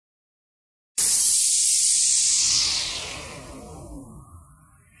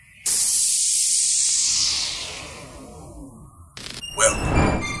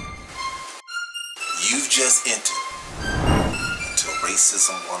just entered into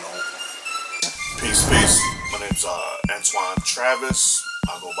Racism 101. Peace, peace. My name's Antoine Travis.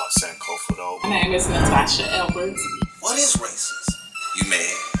 I go by Sankofa though. My name is Natasha Edwards. What is racism, you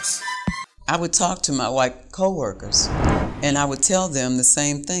may ask? I would talk to my white coworkers and I would tell them the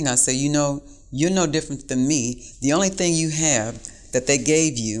same thing. I say, you know, you're no different than me. The only thing you have that they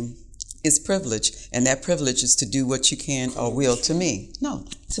gave you is privilege, and that privilege is to do what you can or will to me. No,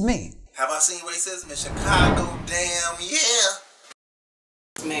 to me. Have I seen racism in Chicago? Damn,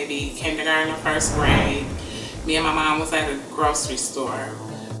 yeah. Maybe kindergarten or first grade. Me and my mom was at a grocery store.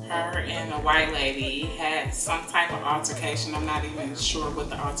 Her and a white lady had some type of altercation. I'm not even sure what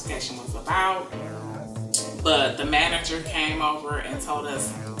the altercation was about. But the manager came over and told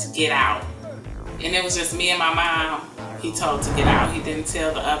us to get out. And it was just me and my mom he told to get out. He didn't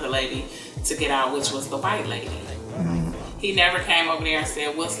tell the other lady to get out, which was the white lady. He never came over there and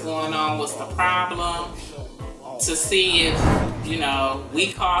said, what's going on, what's the problem? To see if, you know,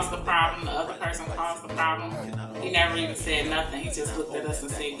 we caused the problem, the other person caused the problem. He never even said nothing. He just looked at us and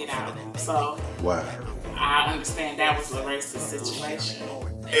said, get out. So, wow. I understand that was a racist situation.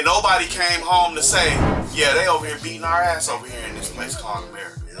 And nobody came home to say, yeah, they over here beating our ass over here in this place called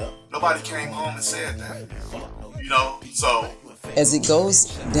America. Nobody came home and said that. You know, so. As it goes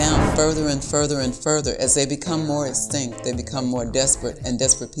down further and further and further, as they become more extinct, they become more desperate, and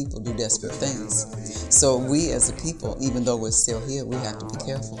desperate people do desperate things. So we as a people, even though we're still here, we have to be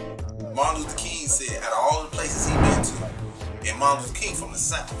careful. Martin Luther King said, out of all the places he been to, and Martin Luther King from the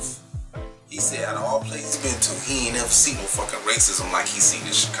South, he said out of all places he been to, he ain't never seen no fucking racism like he seen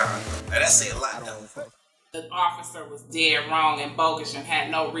in Chicago. Now that say a lot though. The officer was dead wrong and bogus and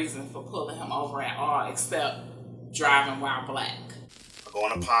had no reason for pulling him over at all except driving while black. I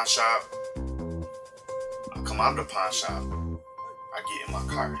go in the pawn shop. I come out of the pawn shop. I get in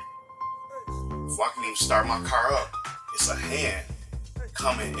my car. Before I can even start my car up, it's a hand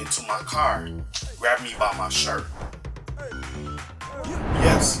coming into my car, grab me by my shirt.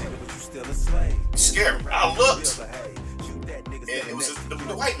 Yes. Scared. I looked. And it was the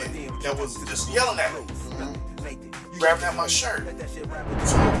white man that was just yelling at me. Grabbing at my shirt.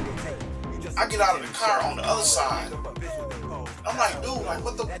 So I get out of the car on the other side. I'm like, dude, like,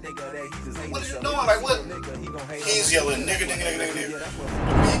 what are you doing? Like, what? He's yelling, nigga, nigga, nigga, nigga, nigga.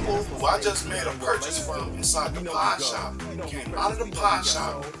 The people who I just made a purchase from inside the pawn shop came out of the pawn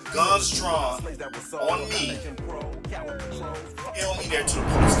shop, guns drawn on me, held me there to the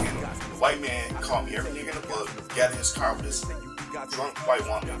police came. The white man called me every nigga in the book, got in his car with this drunk white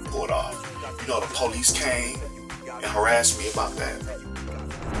woman and pulled off. You know, the police came and harassed me about that.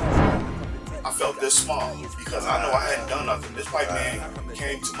 I felt this small because I know I hadn't done nothing. This white man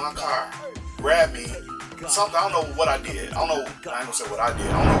came to my car, grabbed me, something, I don't know what I did. I ain't gonna say what I did.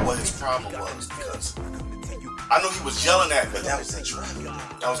 I don't know what his problem was because I know he was yelling at me, but that was in traffic.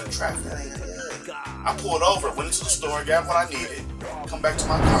 That was in traffic. I pulled over, went into the store, got what I needed, come back to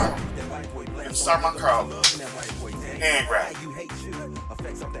my car, and start my car up. Hand grab.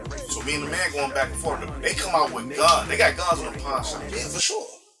 So me and the man going back and forth, they come out with guns. They got guns in the pawn shop. Yeah, for sure.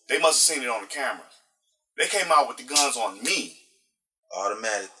 They must have seen it on the camera. They came out with the guns on me.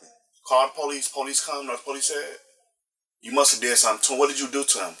 Automatically. Called the police. Police come. The police said, you must have did something to him. What did you do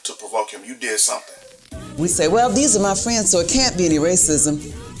to him to provoke him? You did something. We say, well, these are my friends, so it can't be any racism.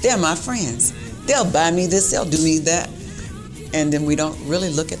 They're my friends. They'll buy me this, they'll do me that. And then we don't really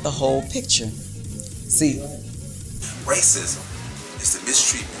look at the whole picture. See, racism is the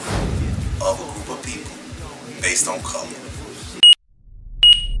mistreatment of a group of people based on color.